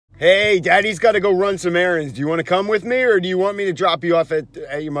Hey, Daddy's got to go run some errands. Do you want to come with me, or do you want me to drop you off at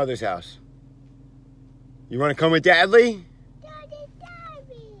your mother's house? You want to come with Daddy?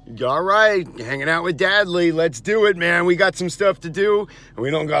 All right, hanging out with Daddy. Let's do it, man. We got some stuff to do, and we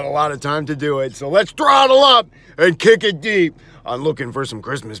don't got a lot of time to do it. So let's throttle up and kick it deep on looking for some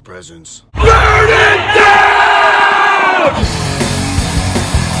Christmas presents. Burn it down!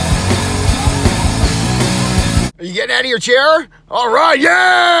 Are you getting out of your chair? All right,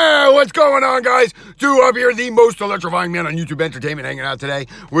 yeah! What's going on, guys? Duhop here, the most electrifying man on YouTube entertainment, hanging out today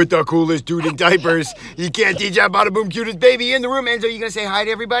with the coolest dude in diapers. You can't teach that bada boom cutest baby in the room. Enzo, you gonna say hi to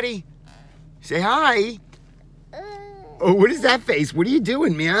everybody? Say hi. Oh, what is that face? What are you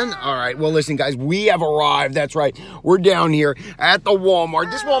doing, man? All right, well, listen, guys, we have arrived. That's right. We're down here at the Walmart.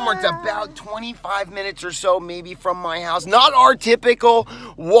 This Walmart's about 25 minutes or so, maybe, from my house. Not our typical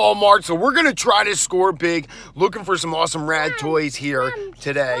Walmart, so we're going to try to score big. Looking for some awesome rad toys here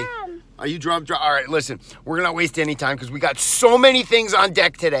today. Are you drop? All right, listen, we're going to not waste any time because we got so many things on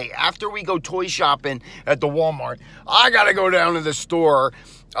deck today. After we go toy shopping at the Walmart, I got to go down to the store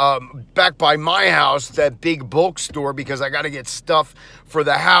back by my house, that big bulk store, because I got to get stuff for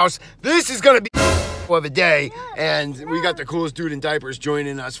the house. This is going to be of a day, and we got the coolest dude in diapers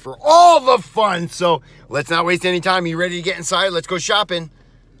joining us for all the fun. So let's not waste any time. You ready to get inside? Let's go shopping.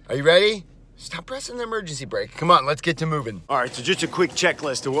 Are you ready? Stop pressing the emergency brake. Come on, let's get to moving. All right, so just a quick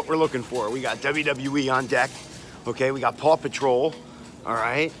checklist of what we're looking for. We got WWE on deck. Okay, we got Paw Patrol. All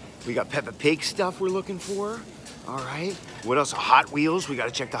right, we got Peppa Pig stuff we're looking for. All right, what else? Hot Wheels. We got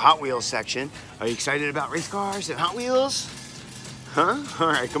to check the Hot Wheels section. Are you excited about race cars and Hot Wheels? Huh? All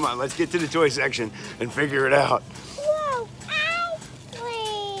right, come on, let's get to the toy section and figure it out. Whoa, ice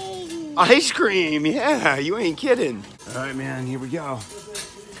cream! Ice cream, yeah, you ain't kidding. All right, man, here we go.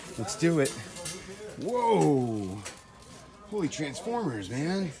 Let's do it. Whoa, holy Transformers,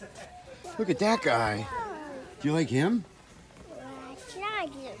 man. Look at that guy. Do you like him?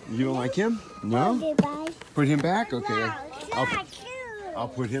 You don't like him? No? Put him back? Okay. I'll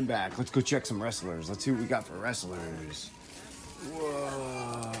put him back. Let's go check some wrestlers. Let's see what we got for wrestlers.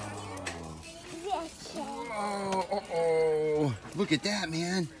 Whoa. Whoa. Uh-oh. Look at that,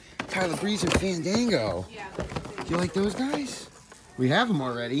 man. Tyler Breeze and Fandango. Do you like those guys? We have them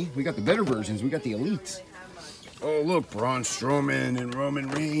already. We got the better versions. We got the elites. Oh, look. Braun Strowman and Roman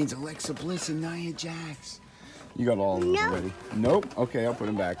Reigns, Alexa Bliss and Nia Jax. You got all of those already. Nope. Okay, I'll put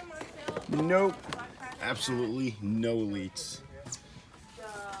them back. Nope. Absolutely no elites.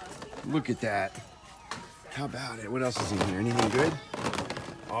 Look at that. How about it? What else is in here? Anything good?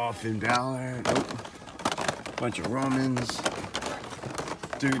 Oh, Finn Balor. Nope. Bunch of Romans.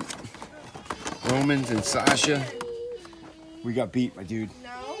 Dude. Romans and Sasha. We got beat, my dude.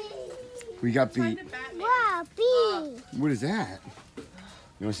 No. We got beat. Wow, beat. What is that?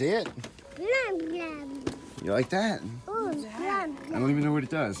 You want to see it? Blum, blum. You like that? Ooh, blum, I blum. don't even know what it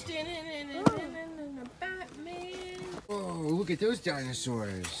does. Oh, look at those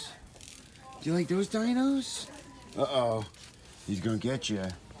dinosaurs. Do you like those dinos? Uh-oh. He's gonna get you.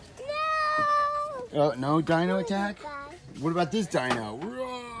 No. No dino attack? What about this dino?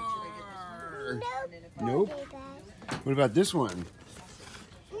 Roar! Nope. What about this one?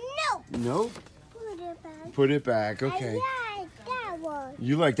 Nope. Nope. Put it back. Put it back. Okay. I like that one.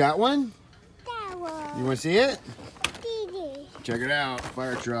 You like that one? That one. You want to see it? Didi. Check it out.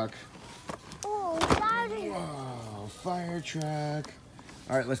 Fire truck. Oh, sorry. Whoa, fire truck.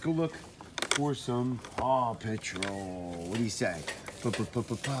 All right, let's go look for some Paw Patrol. What do you say? Paw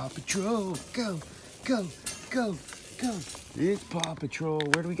Patrol. Go, go, go, go. It's Paw Patrol.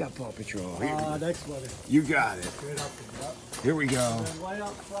 Where do we got Paw Patrol? Here. Next one. You got it. Straight up and up. Here we go. And right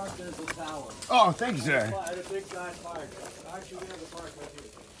up front there's a tower. Oh, thank you, sir. And a big giant fire truck. Actually, we have the fire truck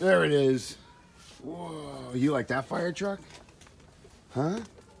here. There it is. Whoa, you like that fire truck? Huh?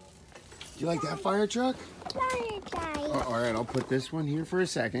 You like that fire truck? Oh, all right, I'll put this one here for a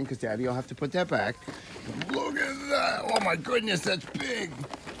second because Daddy will have to put that back. Look at that. Oh, my goodness, that's big.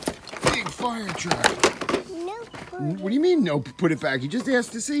 Big fire truck. Nope. What do you mean, no, put it back? You just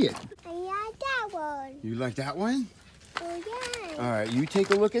asked to see it. I like that one. You like that one? Oh, yeah. All right, you take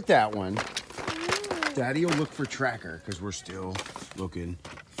a look at that one. Daddy will look for Tracker because we're still looking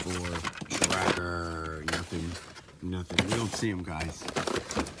for Tracker. Nothing. We don't see him, guys.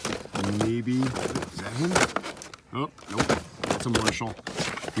 Maybe, is that him? Oh, nope, that's a Marshall.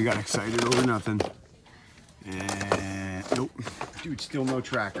 We got excited over nothing. And nope, dude, still no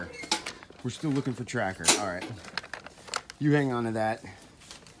Tracker. We're still looking for Tracker. All right, you hang on to that.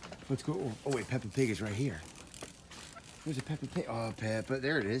 Let's go. Oh wait, Peppa Pig is right here. Where's the Peppa Pig? Oh, Peppa,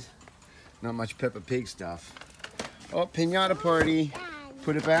 there it is. Not much Peppa Pig stuff. Oh, pinata party.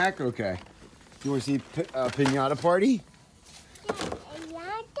 Put it back? Okay. You want to see a pinata party?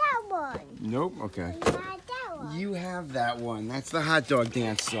 Yeah, that one. Nope. Okay. Yeah, that one. You have that one. That's the hot dog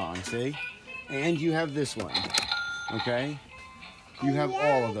dance song, see? And you have this one. Okay? You have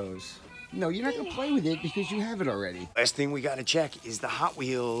all of those. No, you're not going to play with it because you have it already. Last thing we got to check is the Hot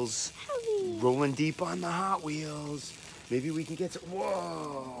Wheels. Rolling deep on the Hot Wheels. Maybe we can get some.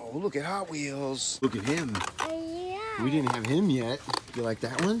 Whoa, look at Hot Wheels. Look at him. Yeah. We didn't have him yet. You like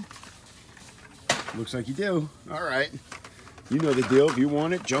that one? Looks like you do. All right. You know the deal. If you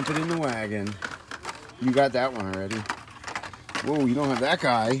want it, jump it in the wagon. You got that one already. Whoa, you don't have that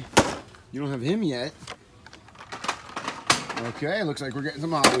guy. You don't have him yet. Okay, looks like we're getting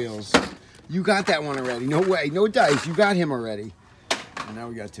some Hot Wheels. You got that one already. No way. No dice. You got him already. And now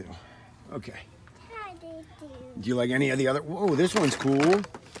we got two. Okay. Do you like any of the other? Whoa, this one's cool.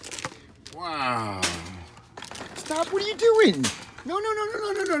 Wow. Stop. What are you doing?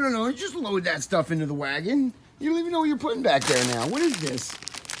 No. Just load that stuff into the wagon. You don't even know what you're putting back there now. What is this?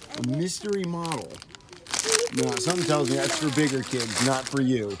 A mystery model. No, something tells me that's for bigger kids, not for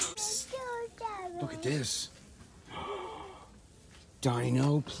you. Psst. Look at this.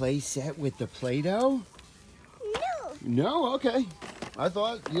 Dino play set with the Play-Doh? No. No? Okay. I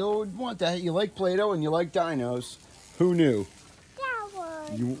thought you would want that. You like Play-Doh and you like dinos. Who knew? That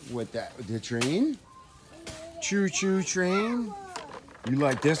one. You, what that, the train? Choo-choo train? You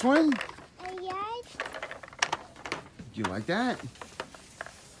like this one? Yes. You like that?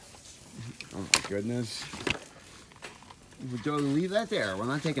 Oh my goodness. Leave that there. We're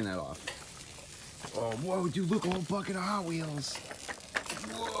not taking that off. Oh, whoa, dude, look, a whole bucket of Hot Wheels.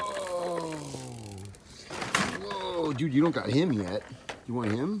 Whoa. Whoa, dude, you don't got him yet. You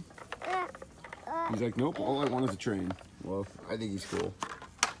want him? He's like, nope, all I want is a train. Well, I think he's cool.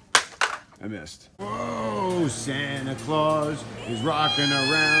 I missed. Whoa, Santa Claus is rocking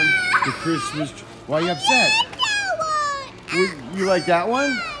around the Christmas tree. Why are you upset? You like that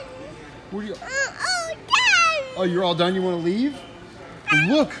one? What are you? Oh, you're all done? You want to leave?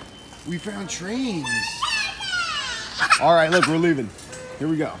 Look, we found trains. All right, look, we're leaving. Here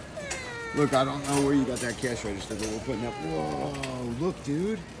we go. Look, I don't know where you got that cash register, but we're putting up. Whoa, look,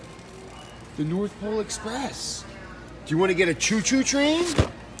 dude. The North Pole Express. Do you want to get a choo-choo train?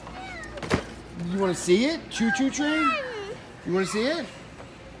 You want to see it? Choo-choo train? You want to see it?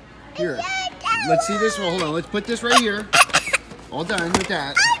 Here. Let's see this one. Hold on. Let's put this right here. All done with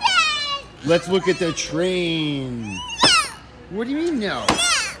that. Let's look at the train. What do you mean no?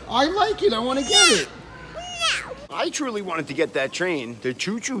 I like it. I want to get it. I truly wanted to get that train, the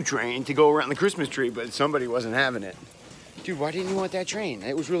choo-choo train, to go around the Christmas tree, but somebody wasn't having it. Dude, why didn't you want that train?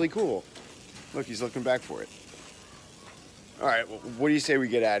 It was really cool. Look, he's looking back for it. All right, well, what do you say we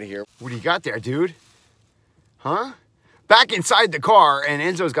get out of here? What do you got there, dude? Huh? Back inside the car, and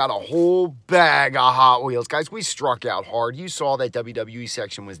Enzo's got a whole bag of Hot Wheels. Guys, we struck out hard. You saw that WWE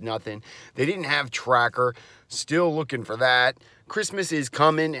section was nothing. They didn't have Tracker. Still looking for that. Christmas is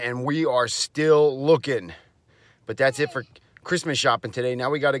coming, and we are still looking. But that's it for Christmas shopping today. Now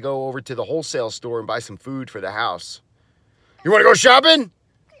we got to go over to the wholesale store and buy some food for the house. You want to go shopping?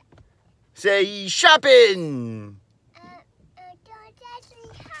 Say shopping.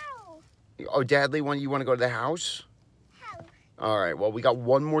 Oh, Dadley, you want to go to the house? All right, well, we got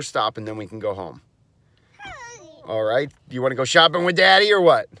one more stop and then we can go home. All right, do you want to go shopping with Daddy or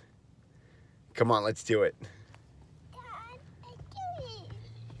what? Come on, let's do it.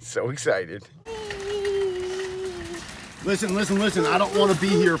 So excited. Listen. I don't want to be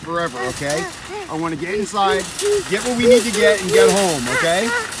here forever, okay? I want to get inside, get what we need to get, and get home, okay?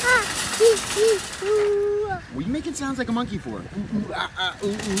 What are you making sounds like a monkey for?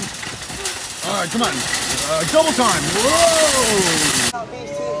 All right, come on. Double time.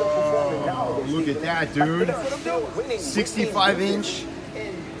 Whoa! Look at that, dude. 65-inch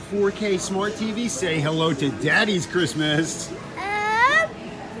 4K smart TV. Say hello to Daddy's Christmas.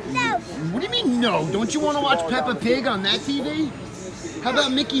 No. What do you mean no? Don't you want to watch Peppa Pig on that TV? How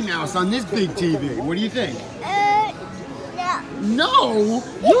about Mickey Mouse on this big TV? What do you think? No. No?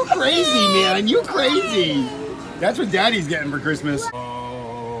 You crazy, man. You crazy. That's what Daddy's getting for Christmas.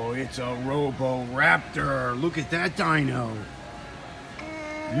 Oh, it's a Robo-Raptor. Look at that dino.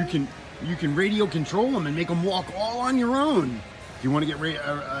 You can radio control them and make them walk all on your own. Do you want to get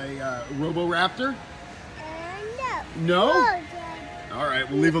a Robo-Raptor? No. No? All right,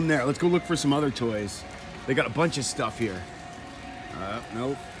 we'll leave them there. Let's go look for some other toys. They got a bunch of stuff here.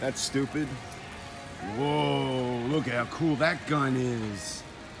 Nope, that's stupid. Whoa, look at how cool that gun is.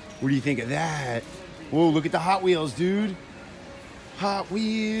 What do you think of that? Whoa, look at the Hot Wheels, dude. Hot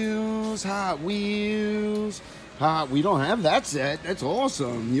Wheels, Hot Wheels, We don't have that set. That's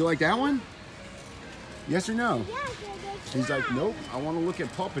awesome. You like that one? Yes or no? He's like, nope. I want to look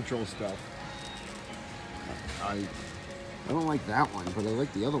at Paw Patrol stuff. I don't like that one, but I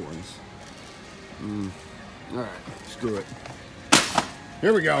like the other ones. All right, screw it.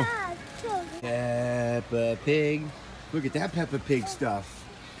 Here we go. Peppa Pig. Look at that Peppa Pig stuff.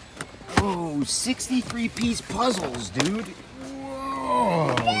 Oh, 63-piece puzzles, dude.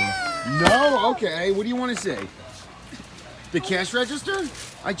 Whoa. No? Okay, what do you want to say? The cash register?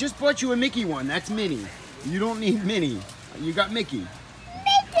 I just bought you a Mickey one. That's Minnie. You don't need Minnie. You got Mickey.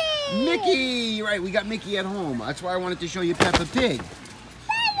 Mickey! Mickey! Right, we got Mickey at home. That's why I wanted to show you Peppa Pig.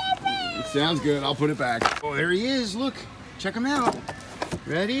 It sounds good. I'll put it back. Oh, there he is. Look. Check him out.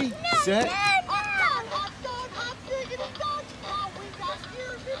 Ready? Set?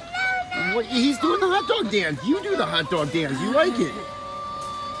 What, he's doing the hot dog dance. You do the hot dog dance. You like it.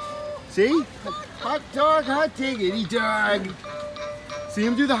 See? Hot dog, hot diggity dog. See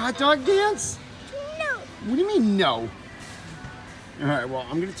him do the hot dog dance? No. What do you mean, no? All right, well,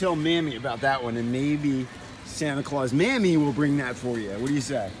 I'm going to tell Mammy about that one, and maybe Santa Claus Mammy will bring that for you. What do you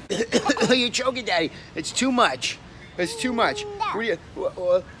say? You're choking, Daddy. It's too much. It's too much. No. What do you...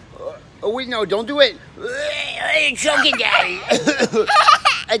 oh, wait, no, don't do it. You're choking, Daddy.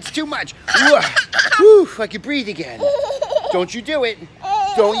 It's too much. Whew, I can breathe again. Don't you do it.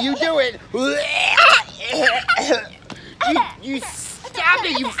 Don't you do it. You stop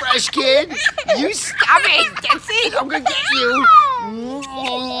it, you fresh kid. You stop it. That's it. I'm going to get you.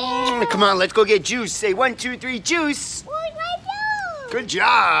 Come on, let's go get juice. Say 1, 2, 3, juice. What do I do? Good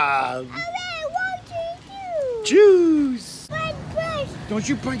job. I want to do. Juice. Punch. Don't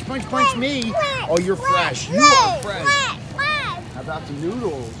you punch me. Fresh, Oh, you're fresh. You are fresh. Fresh. How about the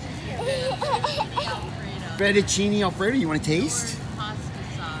noodles? Fettuccine Alfredo. You want to taste?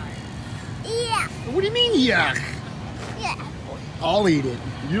 Yeah. What do you mean, yuck? Yeah. I'll eat it.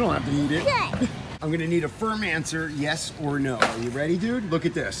 You don't have to eat it. Good. I'm going to need a firm answer, yes or no. Are you ready, dude? Look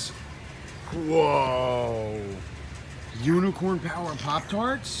at this. Whoa. Unicorn Power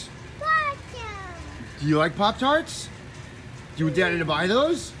Pop-Tarts? Do you like Pop-Tarts? Do you want Daddy to buy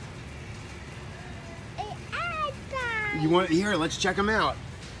those? You want? Here, let's check them out.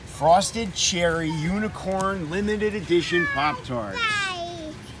 Frosted Cherry Unicorn Limited Edition Pop-Tarts.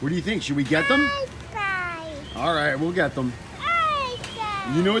 What do you think? Should we get them? All right, we'll get them.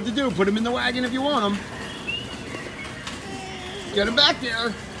 You know what to do. Put them in the wagon if you want them. Get them back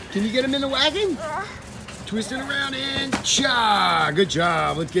there. Can you get them in the wagon? Twist it around and cha. Good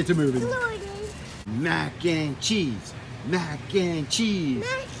job. Let's get to moving. Mac and cheese. Mac and cheese.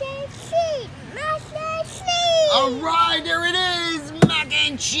 All right, there it is. Mac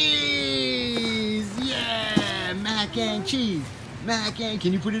and cheese. Yeah, mac and cheese. Mac and.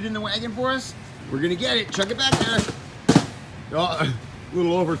 Can you put it in the wagon for us? We're gonna get it. Chuck it back there. Oh,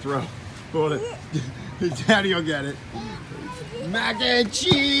 little overthrow. Hold it. Daddy will get it. Mac and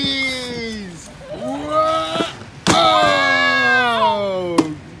cheese. Whoa. Oh.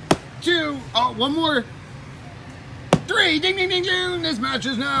 2. Oh, one more. 3. Ding, ding, ding, ding. This match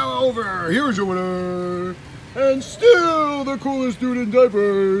is now over. Here's your winner. And still the coolest dude in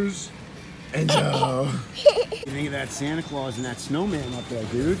diapers. And you think of that Santa Claus and that snowman up there,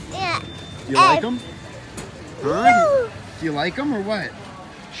 dude? Yeah. Do you like him? Huh? Do you like him or what?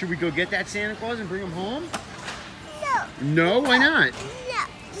 Should we go get that Santa Claus and bring him home? No. No? Why not? No.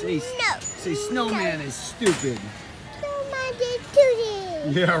 Say snowman is stupid. Snowman is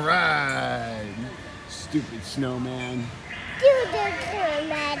stupid. Yeah, right. Stupid snowman.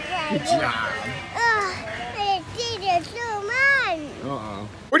 Good job. Uh-oh.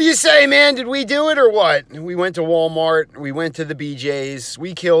 What do you say, man? Did we do it or what? We went to Walmart. We went to the BJ's.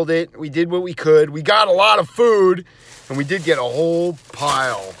 We killed it. We did what we could. We got a lot of food. And we did get a whole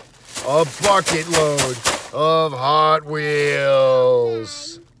pile, a bucket load of Hot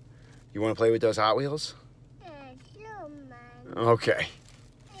Wheels. You want to play with those Hot Wheels? Okay.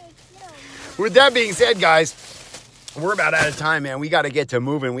 With that being said, guys, we're about out of time, man. We got to get to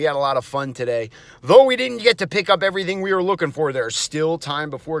moving. We had a lot of fun today. Though we didn't get to pick up everything we were looking for, there's still time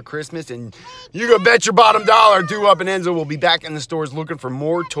before Christmas, and you can bet your bottom dollar Duhop and Enzo will be back in the stores looking for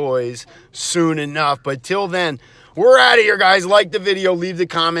more toys soon enough. But till then, we're out of here, guys. Like the video, leave the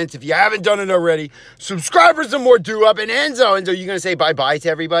comments. If you haven't done it already, subscribe for some more Duhop and Enzo. Enzo, you going to say bye-bye to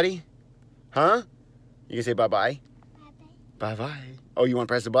everybody? Huh? You going to say bye-bye? Bye-bye. Oh, you want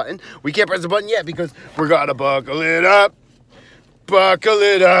to press the button? We can't press the button yet because we're going to buckle it up. Buckle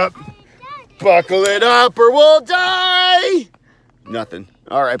it up. Buckle it up or we'll die. Nothing.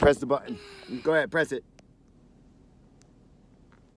 All right, press the button. Go ahead, press it.